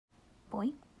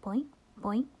boink, boink,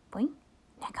 boink, boink.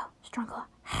 Now go, stronger.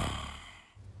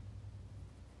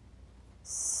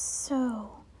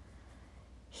 So,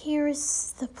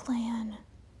 here's the plan.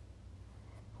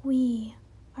 We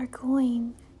are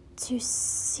going to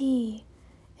see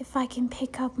if I can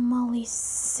pick up Molly's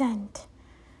scent.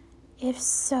 If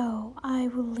so, I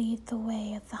will lead the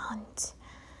way of the hunt.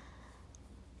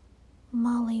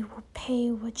 Molly will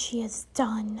pay what she has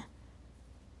done.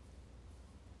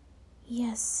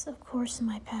 Yes, of course,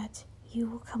 my pet. You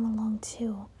will come along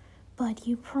too. But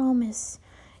you promise,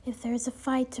 if there's a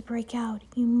fight to break out,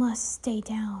 you must stay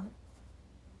down.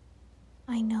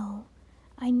 I know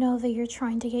that you're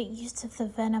trying to get used to the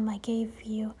venom I gave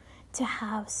you to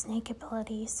have snake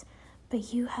abilities,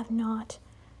 but you have not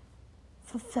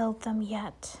fulfilled them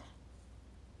yet.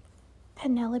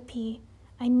 Penelope,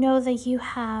 I know that you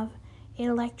have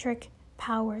electric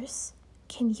powers.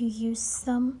 Can you use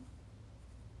them?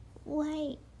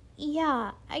 Why,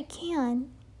 yeah, I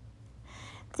can.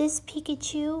 This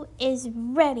Pikachu is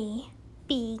ready.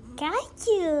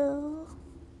 Pikachu!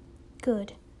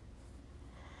 Good.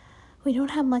 We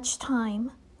don't have much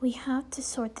time. We have to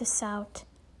sort this out.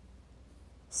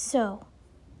 So,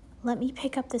 let me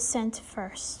pick up the scent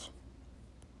first.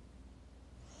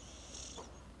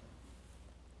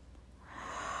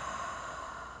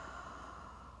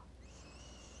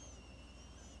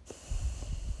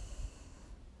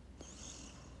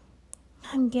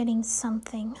 I'm getting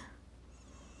something.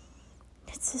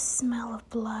 It's the smell of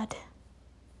blood.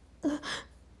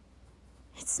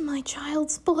 It's my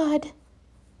child's blood.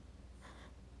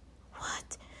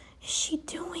 What is she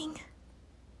doing?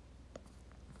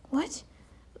 What?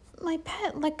 My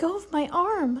pet, let go of my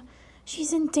arm.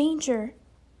 She's in danger.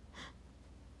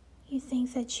 You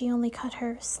think that she only cut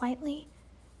her slightly?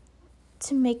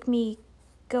 To make me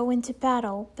go into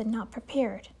battle, but not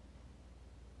prepared.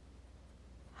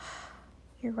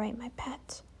 You're right, my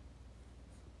pet.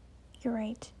 You're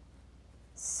right.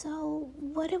 So,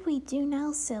 what do we do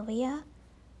now, Sylvia?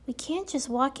 We can't just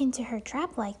walk into her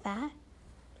trap like that.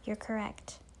 You're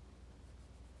correct.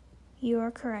 You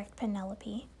are correct,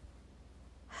 Penelope.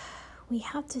 We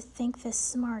have to think this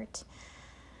smart.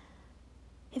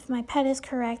 If my pet is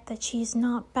correct that she's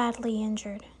not badly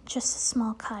injured, just a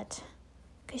small cut,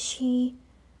 because she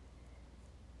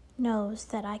knows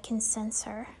that I can sense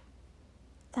her.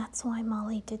 That's why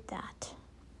Molly did that.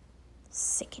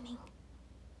 Sickening.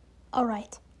 All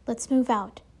right, let's move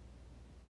out.